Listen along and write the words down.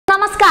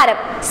നമസ്കാരം.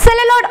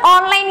 Celluloid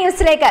online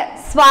ന്യൂസിലേക്ക്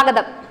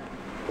സ്വാഗതം.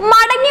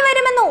 മടങ്ങി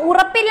വരുമെന്ന്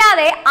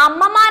ഉറപ്പില്ലാതെ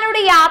അമ്മമാരോട്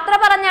യാത്ര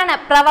പറഞ്ഞാണ്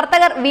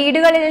പ്രവർത്തകർ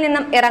വീടുകളിൽ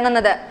നിന്നും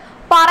ഇറങ്ങുന്നത്.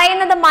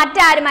 പറയുന്നത്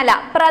മറ്റാരുമല്ല,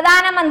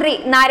 പ്രധാനമന്ത്രി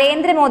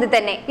നരേന്ദ്രമോദി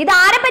തന്നെ.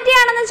 ഇതാരെ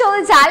പറ്റിയാണെന്ന്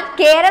ചോദിച്ചാൽ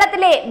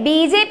കേരളത്തിലെ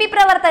BJP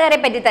പ്രവർത്തകരെ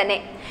പറ്റി തന്നെ.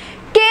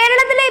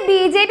 കേരളത്തിലെ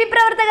BJP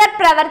പ്രവർത്തകർ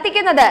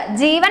പ്രവർത്തിക്കുന്നത്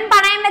ജീവൻ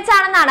പണയം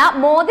വെച്ചാണെന്നാണ്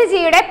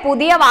മോദിജിയുടെ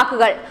പുതിയ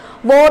വാക്കുകൾ.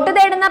 വോട്ട്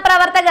തേടുന്ന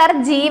പ്രവർത്തകർ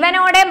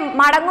ജീവനോടെ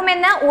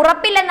മടങ്ങുമെന്ന്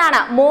ഉറപ്പില്ലെന്നാണ്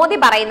മോദി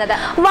പറയുന്നത്.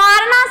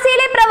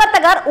 വാരണാസിയിലെ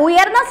പ്രവർത്തകർ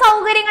ഉയർന്ന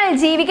സൗകര്യങ്ങളിൽ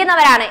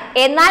ജീവിക്കുന്നവരാണ്.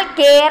 എന്നാൽ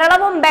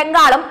കേരളവും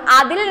ബംഗാളും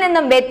അതിൽ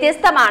നിന്നും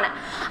വ്യത്യസ്തമാണ്.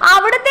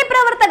 അവിടുത്തെ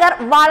പ്രവർത്തകർ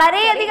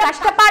വളരെയധികം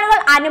കഷ്ടപ്പാടുകൾ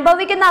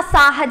അനുഭവിക്കുന്ന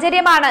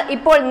സാഹചര്യമാണ്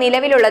ഇപ്പോൾ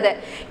നിലവിലുള്ളത്.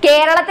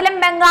 കേരളത്തിലും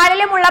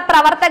ബംഗാളിലുമുള്ള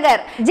പ്രവർത്തകർ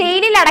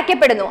ജയിലിൽ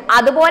അടയ്ക്കപ്പെടുന്നു,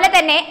 അതുപോലെ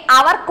തന്നെ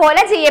അവർ കൊല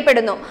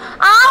ചെയ്യപ്പെടുന്നു.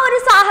 ആ ഒരു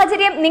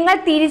സാഹചര്യം നിങ്ങൾ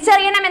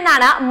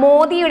തിരിച്ചറിയണമെന്നാണ്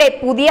മോദിയുടെ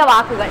പുതിയ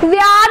വാക്കുകൾ.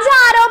 വ്യാജ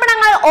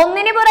ആരോപണങ്ങൾ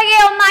ഒന്നിനു പുറകെ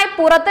ഒന്നായി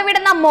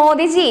പുറത്തുവിടുന്ന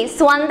മോദിജി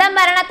സ്വന്തം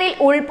ഭരണത്തിൽ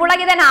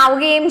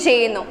ഉൾപ്പുളകിതനാവുകയും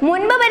ചെയ്യുന്നു.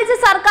 മുൻപ് ഭരിച്ച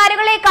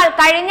സർക്കാരുകളേക്കാൾ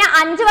കഴിഞ്ഞ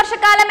 5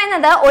 വർഷക്കാലം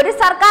എന്നത് ഒരു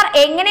സർക്കാർ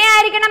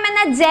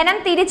എങ്ങനെയായിരിക്കണമെന്ന് ജനം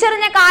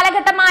തിരിച്ചറിഞ്ഞ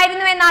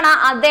കാലഘട്ടമായിരുന്നു എന്നാണ്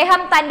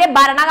അദ്ദേഹം തന്റെ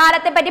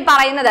ഭരണകാലത്തെ പറ്റി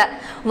പറയുന്നത്.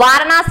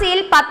 വാരണാസിയിൽ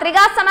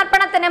പത്രികാ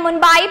സമർപ്പണത്തിന്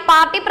മുൻപായി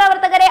പാർട്ടി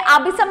പ്രവർത്തകരെ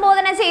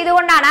അഭിസംബോധന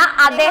ചെയ്തുകൊണ്ടാണ്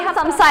അദ്ദേഹം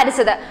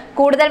സംസാരിച്ചത്.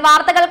 കൂടുതൽ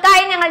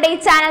വാർത്തകൾക്കായി ഞങ്ങളുടെ ഈ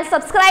ചാനൽ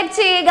സബ്സ്ക്രൈബ്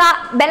ചെയ്യുക,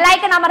 ബെൽ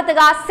ഐക്കൺ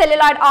അമർത്തുക.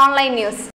 Celluloid online news.